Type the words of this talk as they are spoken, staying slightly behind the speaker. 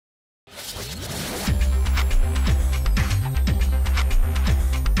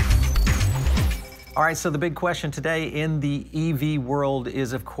All right, so the big question today in the EV world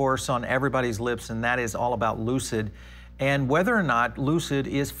is, of course, on everybody's lips, and that is all about Lucid and whether or not Lucid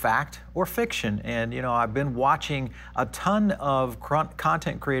is fact or fiction. And, you know, I've been watching a ton of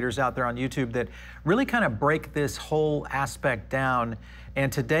content creators out there on YouTube that really kind of break this whole aspect down.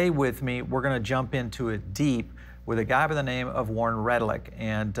 And today with me, we're going to jump into it deep with a guy by the name of Warren Redlich.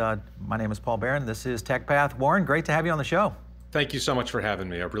 And my name is Paul Barron. This is Tech Path. Warren, great to have you on the show. Thank you so much for having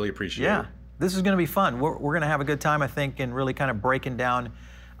me. I really appreciate it. This is going to be fun. We're going to have a good time, I think, in really kind of breaking down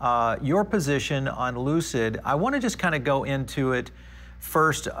your position on Lucid. I want to just kind of go into it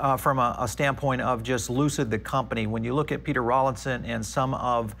first from a standpoint of just Lucid, the company. When you look at Peter Rawlinson and some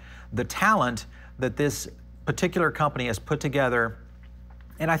of the talent that this particular company has put together,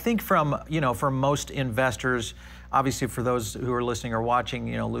 and I think from most investors, obviously for those who are listening or watching,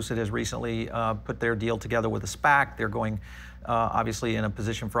 you know, Lucid has recently put their deal together with a SPAC. They're going obviously in a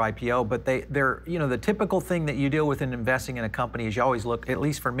position for IPO, but they're, you know, the typical thing that you deal with in investing in a company is you always look, at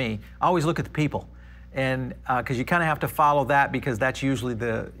least for me, I always look at the people. And because you kind of have to follow that because that's usually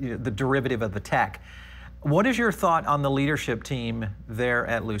the derivative of the tech. What is your thought on the leadership team there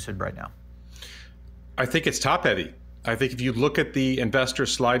at Lucid right now? I think it's top heavy. I think if you look at the investor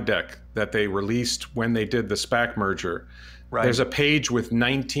slide deck that they released when they did the SPAC merger, there's a page with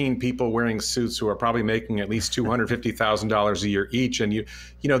 19 people wearing suits who are probably making at least $250,000 a year each. And you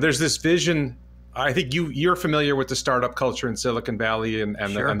know, there's this vision. I think you're familiar with the startup culture in Silicon Valley and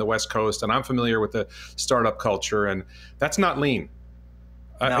the West Coast, and I'm familiar with the startup culture, and that's not lean.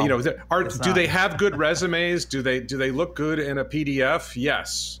 No, you know, do they have good resumes? Do they look good in a PDF?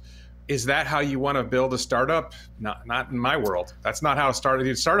 Yes. Is that how you want to build a startup? Not in my world. That's not how a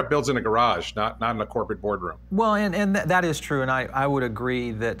startup builds in a garage, not in a corporate boardroom. Well, and that is true, and I would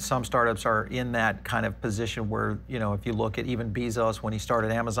agree that some startups are in that kind of position where, you know, if you look at even Bezos when he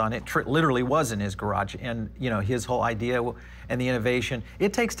started Amazon, it literally was in his garage, and, you know, his whole idea and the innovation,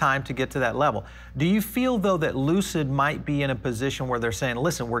 it takes time to get to that level. Do you feel, though, that Lucid might be in a position where they're saying,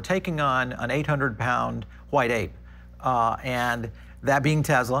 listen, we're taking on an 800-pound white ape, and that being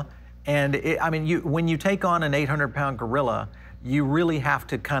Tesla, and I mean, when you take on an 800-pound gorilla, you really have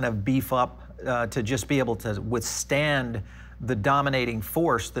to kind of beef up to just be able to withstand the dominating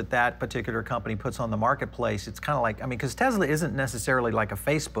force that particular company puts on the marketplace. It's kind of like, I mean, because Tesla isn't necessarily like a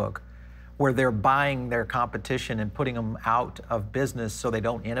Facebook where they're buying their competition and putting them out of business so they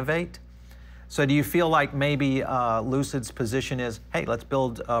don't innovate. So do you feel like maybe Lucid's position is, hey, let's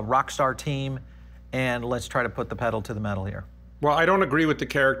build a rock star team and let's try to put the pedal to the metal here? Well, I don't agree with the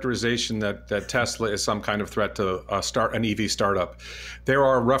characterization that Tesla is some kind of threat to an EV startup. There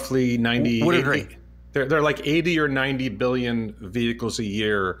are roughly 90. Would agree. There are like 80 or 90 billion vehicles a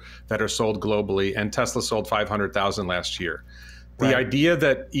year that are sold globally, and Tesla sold 500,000 last year. The idea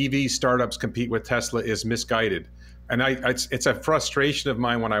that EV startups compete with Tesla is misguided. And it's a frustration of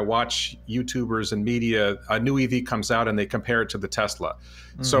mine when I watch YouTubers and media, a new EV comes out and they compare it to the Tesla.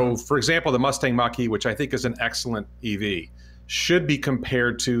 So, for example, the Mustang Mach-E, which I think is an excellent EV, should be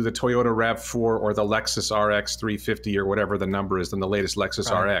compared to the Toyota RAV4 or the Lexus RX 350 or whatever the number is, than the latest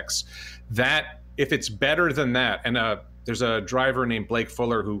Lexus RX. That, if it's better than that, and there's a driver named Blake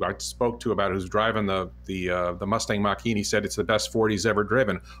Fuller who I spoke to about it, who's driving the Mustang Mach-E, and he said it's the best Ford he's ever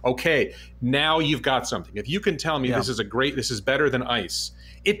driven. Okay, now you've got something. If you can tell me this is better than ICE,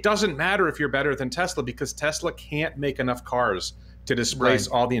 it doesn't matter if you're better than Tesla because Tesla can't make enough cars to displace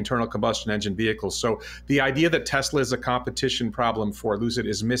all the internal combustion engine vehicles. So the idea that Tesla is a competition problem for Lucid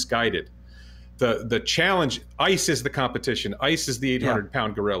is misguided. The challenge, ICE is the competition. ICE is the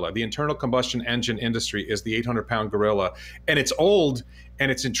 800-pound gorilla. The internal combustion engine industry is the 800-pound gorilla. And it's old, and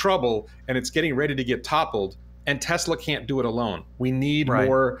it's in trouble, and it's getting ready to get toppled. And Tesla can't do it alone. We need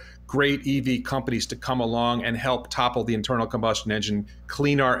more great EV companies to come along and help topple the internal combustion engine,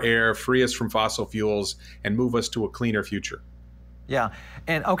 clean our air, free us from fossil fuels, and move us to a cleaner future. Yeah,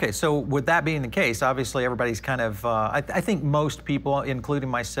 and okay, so with that being the case, obviously everybody's kind of, I think most people, including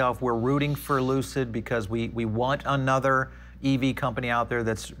myself, we're rooting for Lucid because we want another EV company out there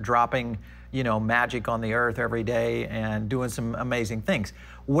that's dropping, you know, magic on the earth every day and doing some amazing things.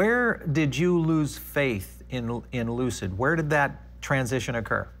 Where did you lose faith in Lucid? Where did that transition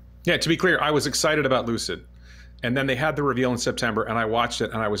occur? Yeah, to be clear, I was excited about Lucid. And then they had the reveal in September, and I watched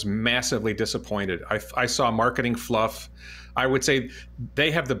it, and I was massively disappointed. I saw marketing fluff. I would say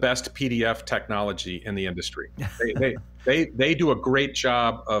they have the best PDF technology in the industry. They do a great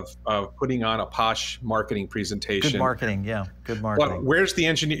job of putting on a posh marketing presentation. Good marketing, yeah, good marketing. But where's the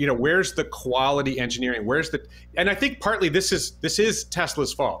engineer? You know, where's the quality engineering? And I think partly this is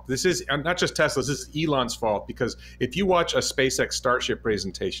Tesla's fault. This is not just Tesla's. This is Elon's fault, because if you watch a SpaceX Starship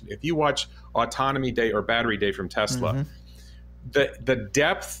presentation, if you watch Autonomy Day or Battery Day from Tesla, the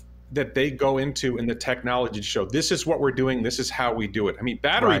depth that they go into in the technology to show this is what we're doing, this is how we do it. I mean,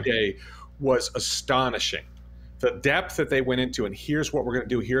 Battery Day was astonishing. The depth that they went into, and here's what we're going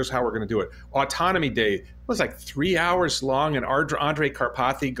to do, here's how we're going to do it. Autonomy Day was like 3 hours long, and Andrei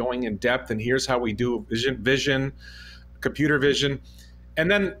Karpathy going in depth, and here's how we do vision, computer vision. And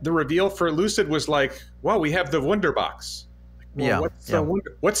then the reveal for Lucid was like, well, we have the Wunderbox. Well,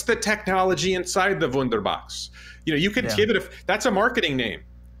 what's the technology inside the Wunderbox? You know, you could give it that's a marketing name.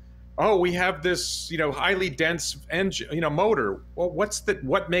 Oh, we have this, you know, highly dense engine, you know, motor. Well,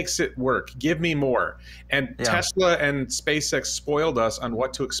 what makes it work? Give me more. And Tesla and SpaceX spoiled us on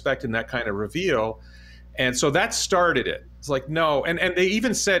what to expect in that kind of reveal. And so that started it. It's like, no. And they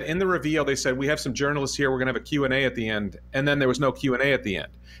even said in the reveal, they said, we have some journalists here, we're going to have a Q&A at the end. And then there was no Q&A at the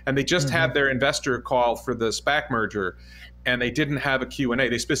end. And they just had their investor call for the SPAC merger, and they didn't have a Q&A.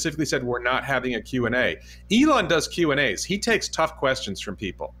 They specifically said, we're not having a Q&A. Elon does Q&As. He takes tough questions from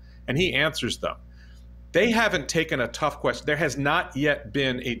people, and he answers them. They haven't taken a tough question. There has not yet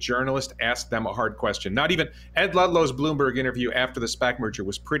been a journalist ask them a hard question. Not even Ed Ludlow's Bloomberg interview after the SPAC merger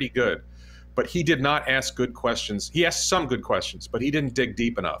was pretty good, but he did not ask good questions. He asked some good questions, but he didn't dig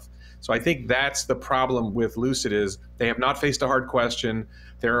deep enough. So I think that's the problem with Lucid, is they have not faced a hard question.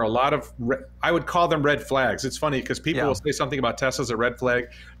 There are a lot of, I would call them red flags. It's funny because people will say something about Tesla's a red flag.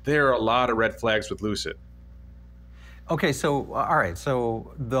 There are a lot of red flags with Lucid. Okay, so, all right,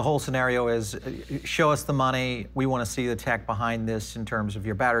 so the whole scenario is show us the money. We want to see the tech behind this in terms of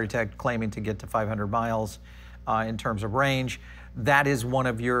your battery tech claiming to get to 500 miles in terms of range. That is one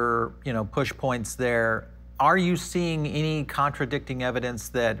of your, you know, push points there. Are you seeing any contradicting evidence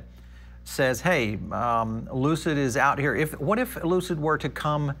that says, hey, Lucid is out here? What if Lucid were to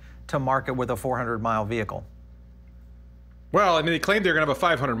come to market with a 400-mile vehicle? Well, I mean, they claimed they're going to have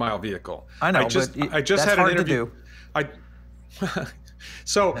a 500-mile vehicle. I know, I just that's had hard an interview. to do.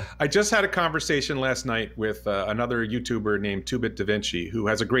 So I just had a conversation last night with another YouTuber named 2-Bit Da Vinci, who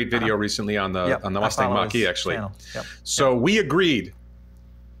has a great video recently on the Mustang Mach-E, actually. So we agreed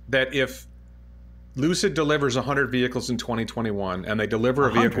that if Lucid delivers 100 vehicles in 2021, and they deliver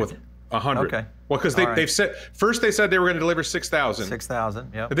a vehicle with 100. Okay. Well, because they've said, first they said they were going to deliver 6,000.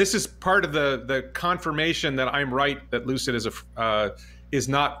 6,000, yeah. This is part of the confirmation that I'm right, that Lucid is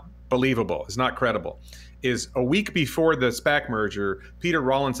not believable, is not credible. Is a week before the SPAC merger, Peter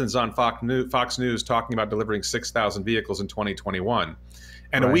Rawlinson's on Fox News talking about delivering 6,000 vehicles in 2021.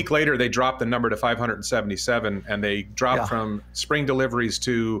 And a week later, they dropped the number to 577, and they dropped from spring deliveries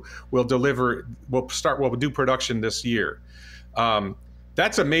to we'll do production this year.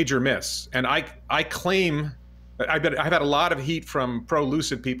 That's a major miss. And I claim, I've had a lot of heat from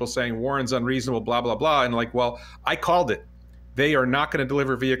pro-Lucid people saying Warren's unreasonable, blah, blah, blah. And like, well, I called it. They are not going to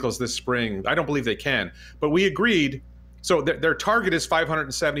deliver vehicles this spring. I don't believe they can. But we agreed. So their target is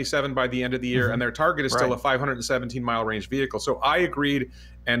 577 by the end of the year, and their target is still a 517-mile range vehicle. So I agreed,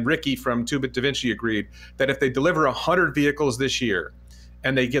 and Ricky from 2-Bit Da Vinci agreed, that if they deliver 100 vehicles this year,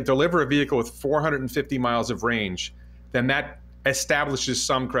 and they deliver a vehicle with 450 miles of range, then that establishes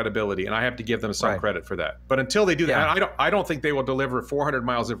some credibility, and I have to give them some credit for that. But until they do that, I don't think they will deliver 400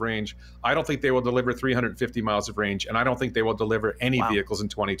 miles of range. I don't think they will deliver 350 miles of range, and I don't think they will deliver any vehicles in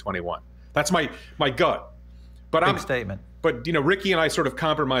 2021. That's my gut. But Big statement. But you know, Ricky and I sort of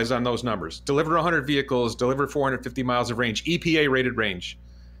compromised on those numbers. Deliver 100 vehicles, deliver 450 miles of range, EPA rated range,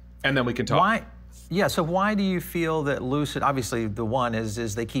 and then we can talk. Why? Yeah, so why do you feel that Lucid, obviously the one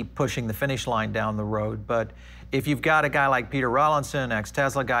is they keep pushing the finish line down the road, but if you've got a guy like Peter Rawlinson,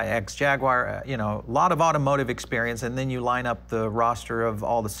 ex-Tesla guy, ex-Jaguar, you know, a lot of automotive experience, and then you line up the roster of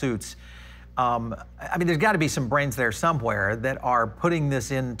all the suits, I mean, there's got to be some brains there somewhere that are putting this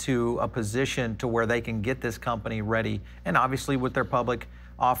into a position to where they can get this company ready. And obviously with their public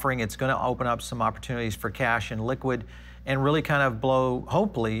offering, it's going to open up some opportunities for cash and liquid and really kind of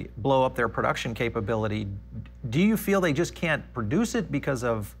hopefully blow up their production capability. Do you feel they just can't produce it because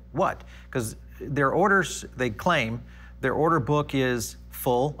of what? Because their orders, they claim, their order book is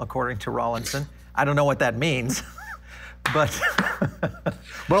full, according to Rawlinson. I don't know what that means. But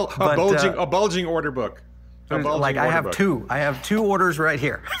well, a bulging order book. Like I have two orders right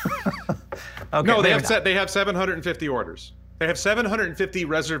here. Okay, no, they have 750 orders. They have 750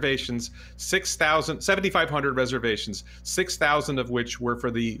 reservations, 7,500 reservations, 6,000 of which were for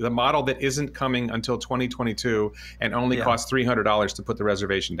the model that isn't coming until 2022 and only costs $300 to put the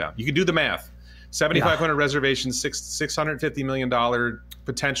reservation down. You can do the math. 7,500 reservations, $650 million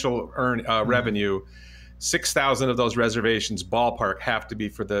potential revenue. 6,000 of those reservations, ballpark, have to be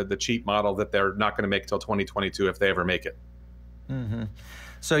for the cheap model that they're not going to make till 2022 if they ever make it.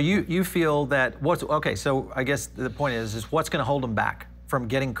 So you feel that okay? So I guess the point is what's going to hold them back from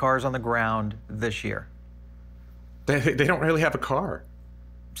getting cars on the ground this year? They don't really have a car.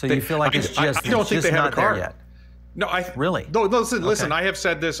 So you feel like it's just I don't think they have a car yet. No, really. No, listen. I have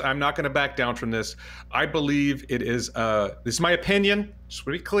said this. I'm not going to back down from this. I believe it is. This is my opinion. Just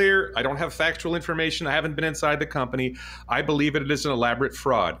to be clear, I don't have factual information. I haven't been inside the company. I believe it is an elaborate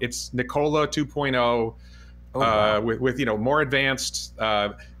fraud. It's Nikola 2.0. With more advanced.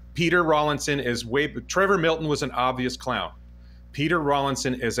 Peter Rawlinson is Trevor Milton was an obvious clown. Peter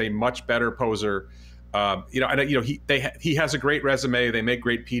Rawlinson is a much better poser. He has a great resume. They make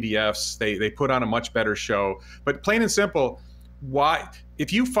great PDFs. They put on a much better show. But plain and simple, why?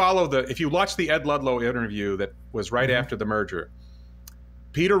 If you watch the Ed Ludlow interview that was right after the merger,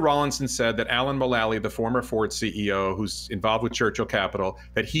 Peter Rawlinson said that Alan Mulally, the former Ford CEO who's involved with Churchill Capital,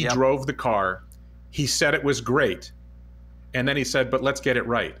 that he drove the car. He said it was great. And then he said, but let's get it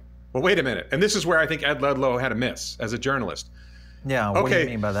right. Well, wait a minute. And this is where I think Ed Ludlow had a miss as a journalist. Yeah, what do you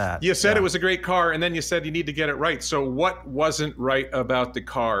mean by that? You said it was a great car, and then you said you need to get it right. So what wasn't right about the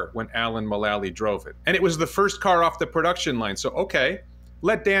car when Alan Mulally drove it? And it was the first car off the production line. So, okay,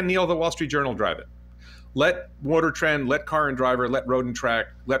 let Dan Neal, the Wall Street Journal, drive it. Let Motor Trend, let Car and Driver, let Road and Track,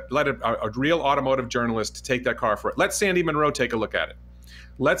 let a real automotive journalist take that car for it. Let Sandy Munro take a look at it.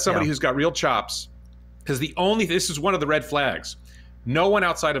 Let somebody who's got real chops. Because this is one of the red flags. No one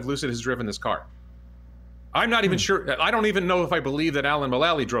outside of Lucid has driven this car. I'm not even sure. I don't even know if I believe that Alan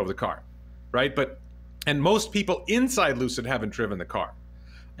Mulally drove the car, right? And most people inside Lucid haven't driven the car.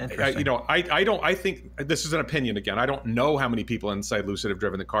 Interesting. I think this is an opinion again. I don't know how many people inside Lucid have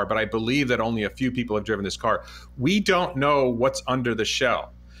driven the car, but I believe that only a few people have driven this car. We don't know what's under the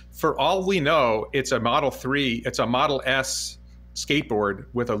shell. For all we know, it's a Model 3, it's a Model S skateboard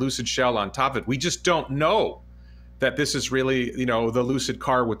with a Lucid shell on top of it. We just don't know that this is really, the Lucid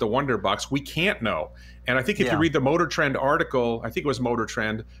car with the Wonder Box. We can't know. And I think if you read the Motor Trend article, I think it was Motor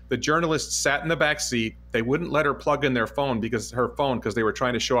Trend, the journalist sat in the back seat. They wouldn't let her plug in their phone because they were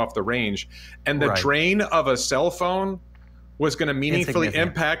trying to show off the range. And the drain of a cell phone was going to meaningfully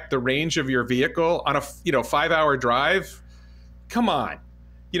impact the range of your vehicle on a 5-hour drive. Come on.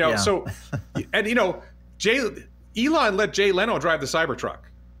 So, and Elon let Jay Leno drive the Cybertruck,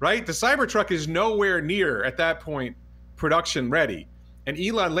 right? The Cybertruck is nowhere near, at that point, production ready. And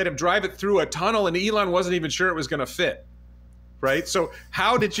Elon let him drive it through a tunnel, and Elon wasn't even sure it was going to fit, right? So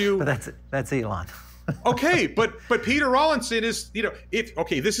how did you... But that's Elon. Okay, but Peter Rawlinson is,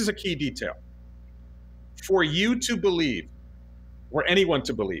 this is a key detail. For you to believe, or anyone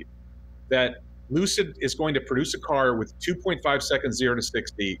to believe, that Lucid is going to produce a car with 2.5 seconds 0 to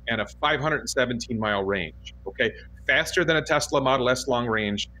 60 and a 517-mile range, okay? Faster than a Tesla Model S long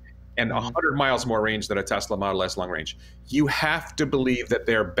range and 100 miles more range than a Tesla Model S long range. You have to believe that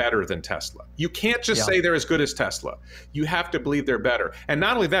they're better than Tesla. You can't just say they're as good as Tesla. You have to believe they're better. And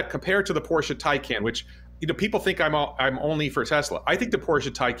not only that, compared to the Porsche Taycan, which people think I'm only for Tesla. I think the Porsche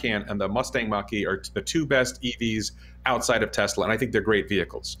Taycan and the Mustang Mach-E are the two best EVs outside of Tesla, and I think they're great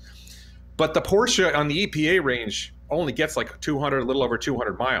vehicles. But the Porsche on the EPA range only gets like 200, a little over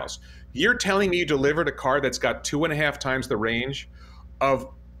 200 miles. You're telling me you delivered a car that's got 2.5 times the range of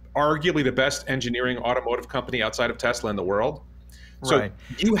arguably the best engineering automotive company outside of Tesla in the world? So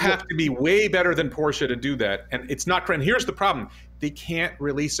you have to be way better than Porsche to do that. And it's not, and here's the problem. They can't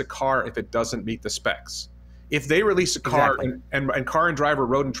release a car if it doesn't meet the specs. If they release a car and Car and Driver,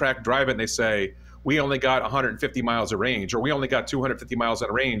 Road and Track drive it and they say, we only got 150 miles of range, or we only got 250 miles of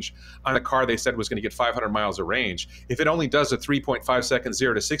range on a car they said was going to get 500 miles of range. If it only does a 3.5 seconds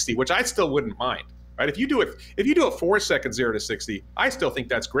 0 to 60, which I still wouldn't mind, right? If you do a 4 seconds 0 to 60, I still think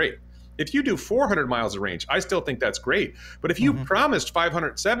that's great. If you do 400 miles of range, I still think that's great. But if you promised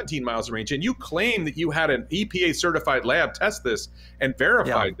 517 miles of range and you claim that you had an EPA certified lab test this and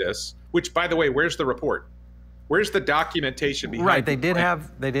verified this, which, by the way, where's the report? Where's the documentation behind? Right, they did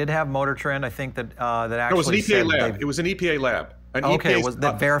have Motor Trend. I think that actually it was an EPA lab. It was an EPA lab.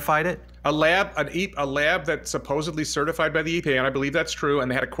 That verified it? A lab that's supposedly certified by the EPA, and I believe that's true. And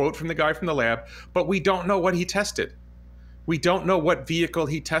they had a quote from the guy from the lab, but we don't know what he tested. We don't know what vehicle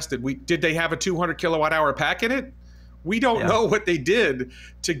he tested. Did they have a 200 kilowatt hour pack in it? We don't know what they did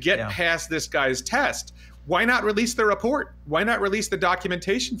to get past this guy's test. Why not release the report? Why not release the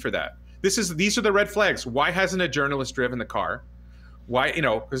documentation for that? These are the red flags. Why hasn't a journalist driven the car? Why,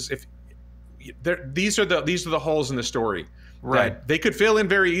 because if these are the holes in the story that they could fill in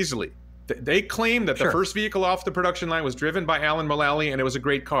very easily. They claim that the first vehicle off the production line was driven by Alan Mulally and it was a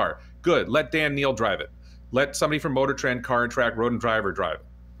great car. Good. Let Dan Neal drive it. Let somebody from Motor Trend, Car and Track, Road and Driver drive it.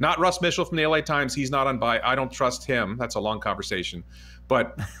 Not Russ Mitchell from the LA Times. He's not on buy. I don't trust him. That's a long conversation.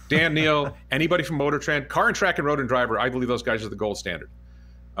 But Dan Neal, anybody from Motor Trend, Car and Track and Road and Driver, I believe those guys are the gold standard.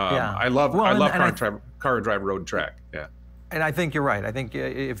 I love Car and Driver, Road and Track. Yeah. And I think you're right. I think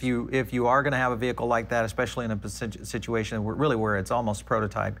if you are going to have a vehicle like that, especially in a situation where it's almost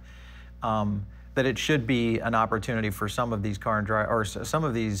prototype, that it should be an opportunity for some of these car and drive or some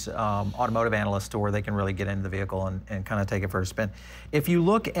of these automotive analysts to where they can really get into the vehicle and kind of take it for a spin. If you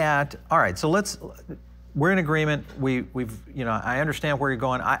look at, all right, so we're in agreement. We've I understand where you're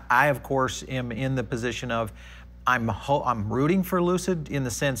going. I of course am in the position of I'm rooting for Lucid in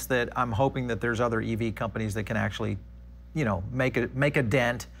the sense that I'm hoping that there's other EV companies that can actually make a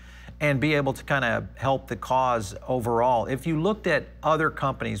dent and be able to kind of help the cause overall. If you looked at other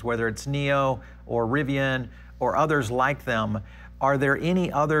companies, whether it's NIO or Rivian or others like them, are there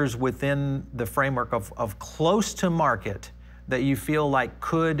any others within the framework of close to market that you feel like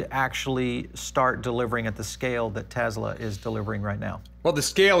could actually start delivering at the scale that Tesla is delivering right now? Well, the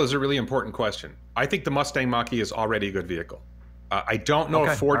scale is a really important question. I think the Mustang Mach-E is already a good vehicle. I don't know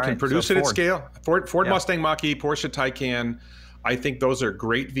if Ford can produce it at scale. Ford Mustang Mach-E, Porsche Taycan, I think those are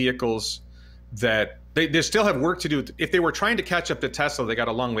great vehicles that they still have work to do. If they were trying to catch up to Tesla, they got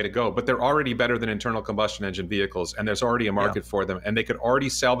a long way to go, but they're already better than internal combustion engine vehicles, and there's already a market for them, and they could already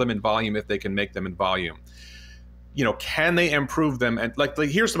sell them in volume if they can make them in volume. Can they improve them? And like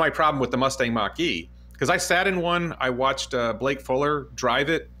here's my problem with the Mustang Mach-E, because I sat in one, I watched Blake Fuller drive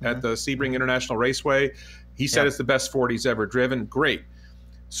it at the Sebring International Raceway. He said it's the best Ford he's ever driven. Great.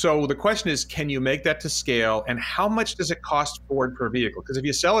 So the question is, can you make that to scale, and how much does it cost Ford per vehicle? Because if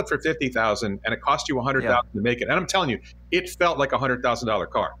you sell it for $50,000 and it costs you $100,000 to make it, and I'm telling you, it felt like a $100,000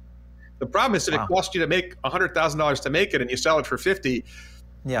 car. The problem is that it costs you to make $100,000 to make it, and you sell it for $50,000.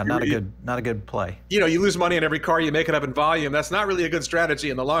 Yeah, not a good play. You lose money on every car, you make it up in volume. That's not really a good strategy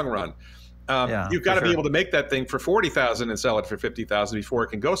in the long run. You've got to be able to make that thing for $40,000 and sell it for $50,000 before it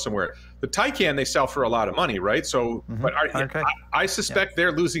can go somewhere. The Taycan they sell for a lot of money, right? So, but I suspect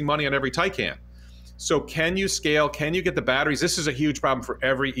they're losing money on every Taycan. So, can you scale? Can you get the batteries? This is a huge problem for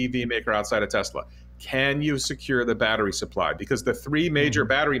every EV maker outside of Tesla. Can you secure the battery supply? Because the three major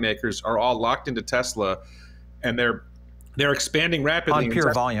battery makers are all locked into Tesla, and they're expanding rapidly on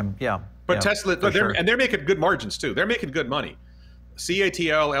pure volume. But Tesla, and they're making good margins too. They're making good money.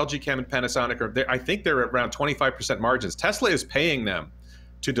 CATL, LG Chem, and Panasonic I think they're around 25% margins. Tesla is paying them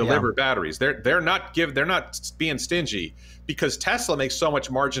to deliver batteries. They're not being stingy, because Tesla makes so much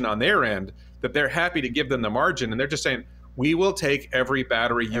margin on their end that they're happy to give them the margin, and they're just saying, we will take every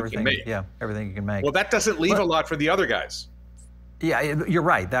battery you can make. Yeah, everything you can make. Well, that doesn't leave a lot for the other guys. Yeah, you're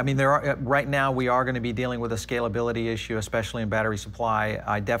right. I mean, right now we are going to be dealing with a scalability issue, especially in battery supply.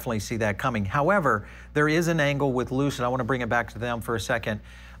 I definitely see that coming. However, there is an angle with Lucid. I want to bring it back to them for a second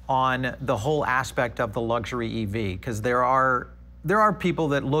on the whole aspect of the luxury EV, because there are people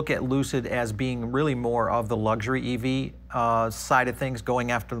that look at Lucid as being really more of the luxury EV side of things,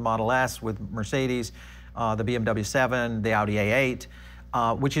 going after the Model S with Mercedes, the BMW 7, the Audi A8.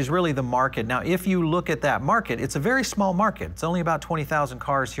 Which is really the market. Now, if you look at that market, it's a very small market. It's only about 20,000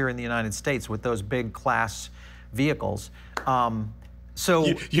 cars here in the United States with those big class vehicles. So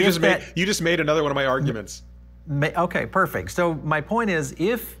you just made another one of my arguments. Okay, perfect. So my point is,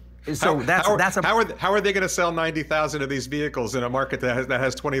 how are they going to sell 90,000 of these vehicles in a market that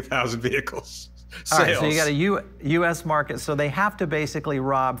has 20,000 vehicles? All right, so you got a U.S. market. So they have to basically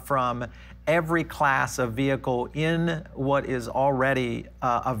rob from every class of vehicle in what is already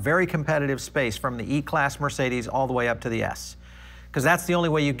a very competitive space, from the E-Class Mercedes all the way up to the S. Because that's the only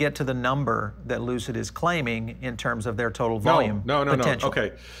way you get to the number that Lucid is claiming in terms of their total volume potential.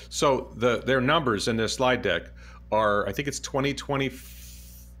 Okay, so their numbers in their slide deck are, I think it's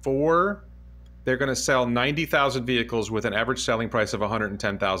 2024, they're going to sell 90,000 vehicles with an average selling price of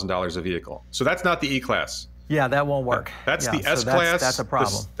 $110,000 a vehicle. So that's not the E-Class. Yeah, that won't work. That's the S-Class. That's a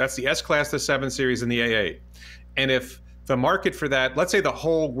problem. That's the S-Class, the 7 Series, and the A8. And if the market for that, let's say the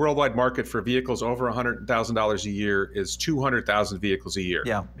whole worldwide market for vehicles over $100,000 a year is 200,000 vehicles a year.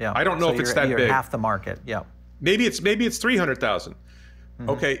 Yeah. I don't know if it's that big. You're half the market. Yeah. Maybe it's 300,000.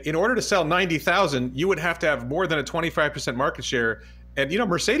 Okay. In order to sell 90,000, you would have to have more than a 25% market share. And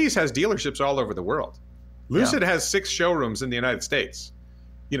Mercedes has dealerships all over the world. Lucid has 6 showrooms in the United States.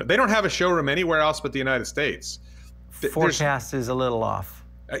 You know, they don't have a showroom anywhere else but the United States. Forecast is a little off.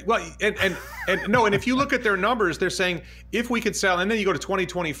 Well, and no, and if you look at their numbers, they're saying if we could sell, and then you go to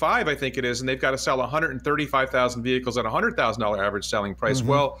 2025, I think it is, and they've got to sell 135,000 vehicles at $100,000 average selling price. Mm-hmm.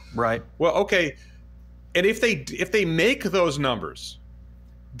 Well, right. Well, okay, and if they make those numbers,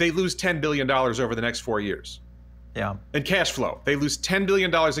 they lose $10 billion over the next 4 years. Yeah. In cash flow, they lose $10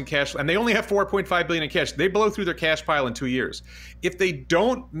 billion in cash, and they only have $4.5 billion in cash. They blow through their cash pile in 2 years. If they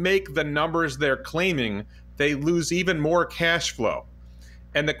don't make the numbers they're claiming, they lose even more cash flow.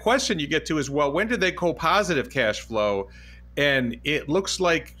 And the question you get to is, well, when did they go positive cash flow? And it looks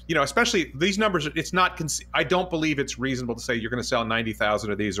like, you know, especially these numbers, it's not, I don't believe it's reasonable to say you're going to sell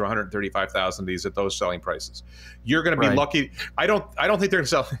 90,000 of these or 135,000 of these at those selling prices. You're going to be lucky. I don't think they're going to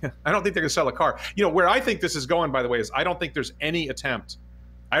sell, I don't think they're going to sell a car. You know, where I think this is going, by the way, is I don't think there's any attempt.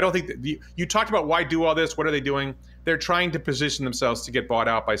 I don't think that you talked about why do all this. What are they doing? They're trying to position themselves to get bought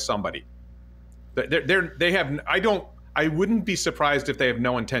out by somebody. I wouldn't be surprised if they have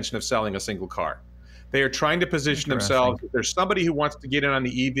no intention of selling a single car. They are trying to position themselves. If there's somebody who wants to get in on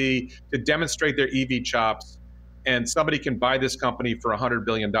the EV to demonstrate their EV chops, and somebody can buy this company for $100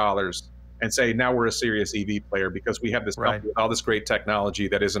 billion and say, now we're a serious EV player because we have this company with all this great technology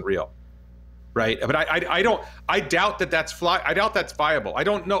that isn't real. Right. But I doubt that I doubt that's viable. I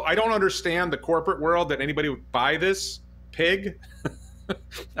don't know. I don't understand the corporate world that anybody would buy this pig.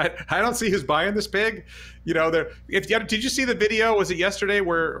 I don't see who's buying this pig. You know, did you see the video? Was it yesterday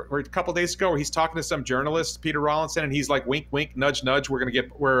or a couple of days ago where he's talking to some journalist, Peter Rawlinson, and he's like, wink, wink, nudge, nudge.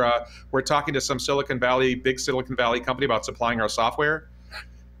 We're talking to some big Silicon Valley company about supplying our software,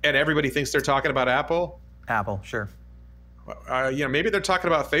 and everybody thinks they're talking about Apple. Apple, sure. You know, maybe they're talking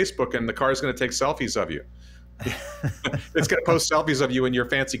about Facebook, and the car is going to take selfies of you. It's going to post selfies of you in your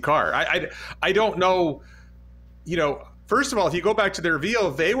fancy car. I don't know. You know. First of all, if you go back to their reveal,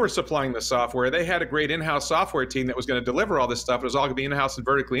 they were supplying the software. They had a great in-house software team that was going to deliver all this stuff. It was all going to be in-house and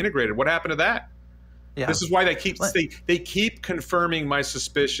vertically integrated. What happened to that? Yeah. This is why they keep confirming my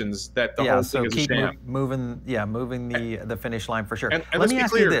suspicions that the whole thing is a sham. Moving the finish line for sure. And let me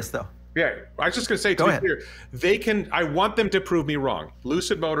ask you this though. Yeah, I was just going to say, to be clear, I want them to prove me wrong.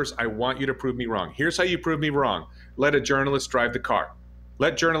 Lucid Motors, I want you to prove me wrong. Here's how you prove me wrong. Let a journalist drive the car.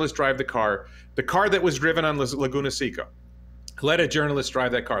 Let journalists drive the car that was driven on Laguna Seca. Let a journalist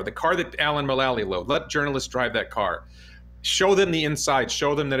drive that car. The car that Alan Mulally load. Let journalists drive that car. Show them the inside.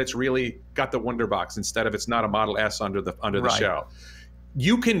 Show them that it's really got the Wonder Box instead of it's not a Model S under the shell.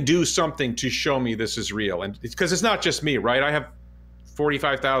 You can do something to show me this is real, and because it's not just me, right? I have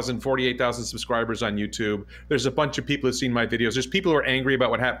 45,000, 48,000 subscribers on YouTube. There's a bunch of people who've seen my videos. There's people who are angry about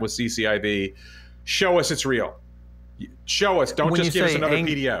what happened with CCIV. Show us it's real. Show us. Don't just give us another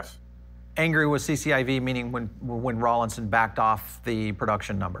PDF. Angry with CCIV, meaning when Rawlinson backed off the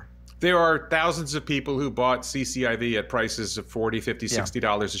production number. There are thousands of people who bought CCIV at prices of $40, $50,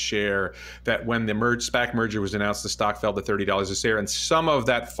 $60 a share, that when the SPAC merger was announced, the stock fell to $30 a share. And some of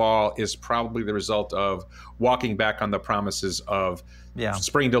that fall is probably the result of walking back on the promises of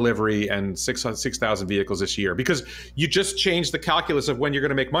spring delivery and 6,000 vehicles this year. Because you just changed the calculus of when you're going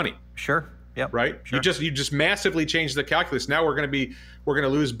to make money. Sure. Yep. Right. Sure. You just massively changed the calculus. Now we're going to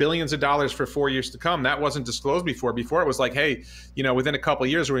lose billions of dollars for 4 years to come. That wasn't disclosed before. Before it was like, hey, you know, within a couple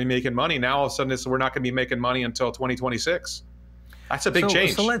of years we're making money. Now all of a sudden we're not going to be making money until 2026. That's a big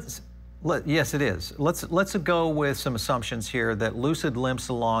change. Yes, it is. Let's go with some assumptions here that Lucid limps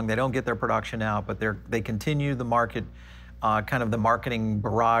along. They don't get their production out, but they continue the market, kind of the marketing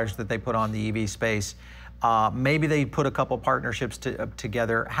barrage that they put on the EV space. Maybe they put a couple partnerships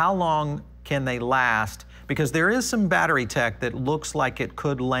together. How long can they last? Because there is some battery tech that looks like it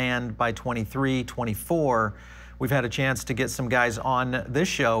could land by 23, 24. We've had a chance to get some guys on this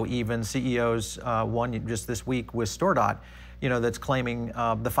show, even CEOs, one just this week with StoreDot, you know, that's claiming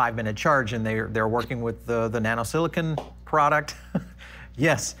the 5-minute charge, and they're working with the nanosilicon product.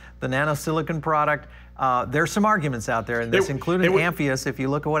 Yes, the nanosilicon product. There's some arguments out there, and this included Amphius. If you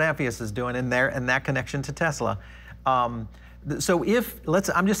look at what Amphius is doing in there and that connection to Tesla. So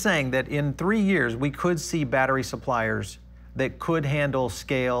I'm just saying that in 3 years, we could see battery suppliers that could handle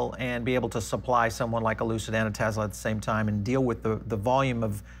scale and be able to supply someone like a Lucid and a Tesla at the same time and deal with the volume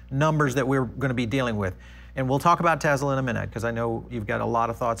of numbers that we're going to be dealing with. And we'll talk about Tesla in a minute, because I know you've got a lot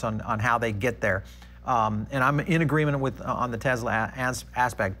of thoughts on how they get there. And I'm in agreement on the Tesla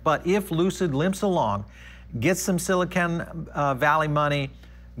aspect. But if Lucid limps along, gets some Silicon Valley money,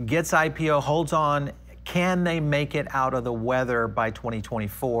 gets IPO, holds on, can they make it out of the weather by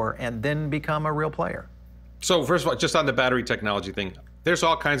 2024 and then become a real player? So first of all, just on the battery technology thing, there's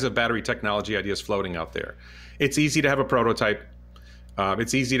all kinds of battery technology ideas floating out there. It's easy to have a prototype.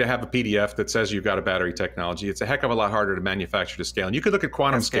 It's easy to have a PDF that says you've got a battery technology. It's a heck of a lot harder to manufacture to scale. And you could look at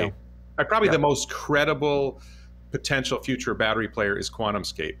QuantumScape. Probably the most credible potential future battery player is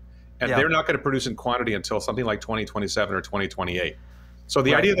QuantumScape. And they're not going to produce in quantity until something like 2027 or 2028. So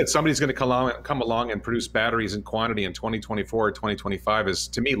the idea that somebody's going to come along and produce batteries in quantity in 2024 or 2025 is,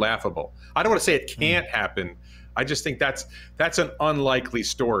 to me, laughable. I don't want to say it can't happen. I just think that's an unlikely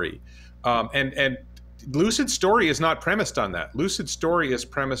story. And Lucid's story is not premised on that. Lucid's story is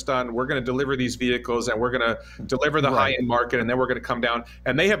premised on, we're going to deliver these vehicles and we're going to deliver the high-end market, and then we're going to come down.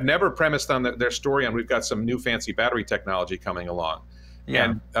 And they have never premised on their story on, we've got some new fancy battery technology coming along.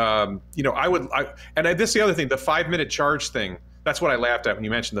 And you know, this is the other thing, the 5-minute charge thing. That's what I laughed at when you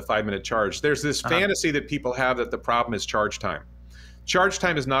mentioned the 5-minute charge. There's this fantasy that people have that the problem is charge time. Charge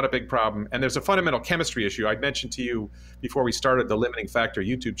time is not a big problem, and there's a fundamental chemistry issue. I mentioned to you before we started the Limiting Factor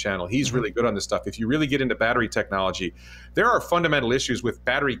YouTube channel. He's really good on this stuff. If you really get into battery technology, there are fundamental issues with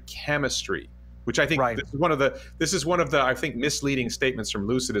battery chemistry, which I think this is one of the I think misleading statements from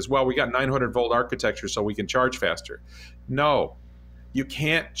Lucid as well. We got 900-volt architecture so we can charge faster. No, you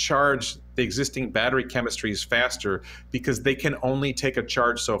can't charge the existing battery chemistries faster because they can only take a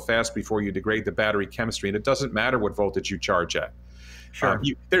charge so fast before you degrade the battery chemistry, and it doesn't matter what voltage you charge at. Sure.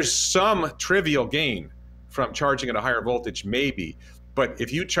 There's some trivial gain from charging at a higher voltage, maybe, but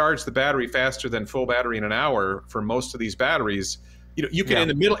if you charge the battery faster than full battery in an hour for most of these batteries, you know, you can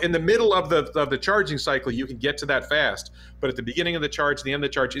in the middle of the charging cycle, you can get to that fast, but at the beginning of the charge, the end of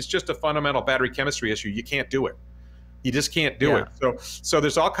the charge, it's just a fundamental battery chemistry issue. You can't do it. You just can't do it. So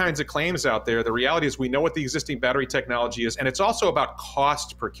there's all kinds of claims out there. The reality is we know what the existing battery technology is, and it's also about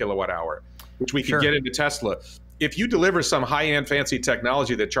cost per kilowatt hour, which we can get into Tesla. If you deliver some high-end fancy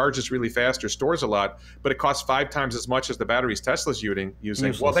technology that charges really fast or stores a lot, but it costs 5 times as much as the batteries Tesla's using,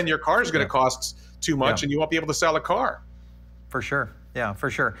 well, then your car is going to cost too much, and you won't be able to sell a car. For sure. Yeah, for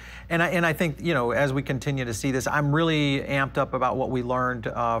sure. And I think, you know, as we continue to see this, I'm really amped up about what we learned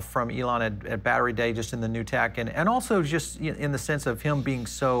from Elon at Battery Day, just in the new tech, and also just in the sense of him being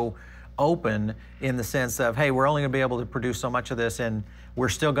so open, in the sense of, hey, we're only going to be able to produce so much of this, and we're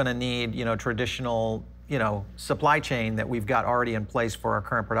still going to need, you know, traditional, you know, supply chain that we've got already in place for our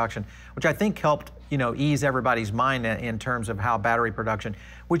current production, which I think helped, you know, ease everybody's mind in terms of how battery production,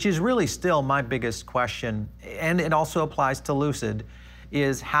 which is really still my biggest question, and it also applies to Lucid,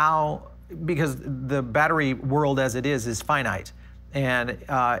 is how, because the battery world as it is finite. And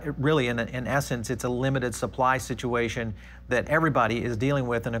really, in essence, it's a limited supply situation that everybody is dealing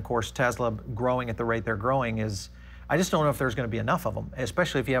with. And of course, Tesla growing at the rate they're growing is, I just don't know if there's going to be enough of them,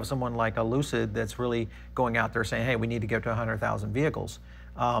 especially if you have someone like a Lucid that's really going out there saying, hey, we need to get to 100,000 vehicles.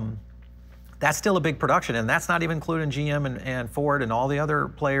 That's still a big production, and that's not even including GM and Ford and all the other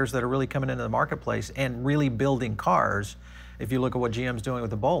players that are really coming into the marketplace and really building cars. If you look at what GM's doing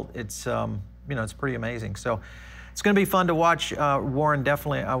with the Bolt, it's you know, it's pretty amazing. So it's going to be fun to watch. Warren,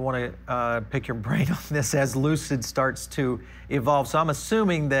 definitely, I want to pick your brain on this as Lucid starts to evolve. So I'm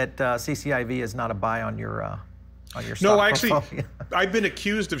assuming that CCIV is not a buy on your stock. No, actually, I've been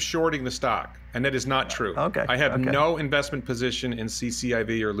accused of shorting the stock, and that is not true. Okay. I have no investment position in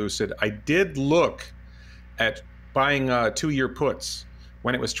CCIV or Lucid. I did look at buying 2-year puts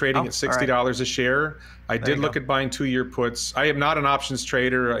when it was trading at $60 a share. I did look at buying 2-year puts. I am not an options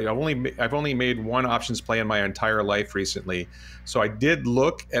trader. I've only made one options play in my entire life recently. So I did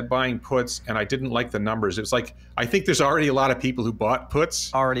look at buying puts, and I didn't like the numbers. It was like, I think there's already a lot of people who bought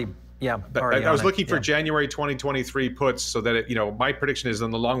puts. I was looking for January 2023 puts, so that you know, my prediction is in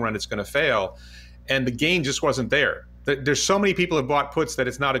the long run it's going to fail, and the gain just wasn't there. There's so many people who have bought puts that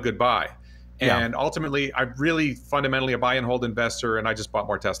it's not a good buy. And ultimately, I'm really fundamentally a buy and hold investor, and I just bought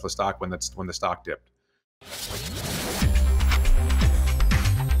more Tesla stock when the stock dipped.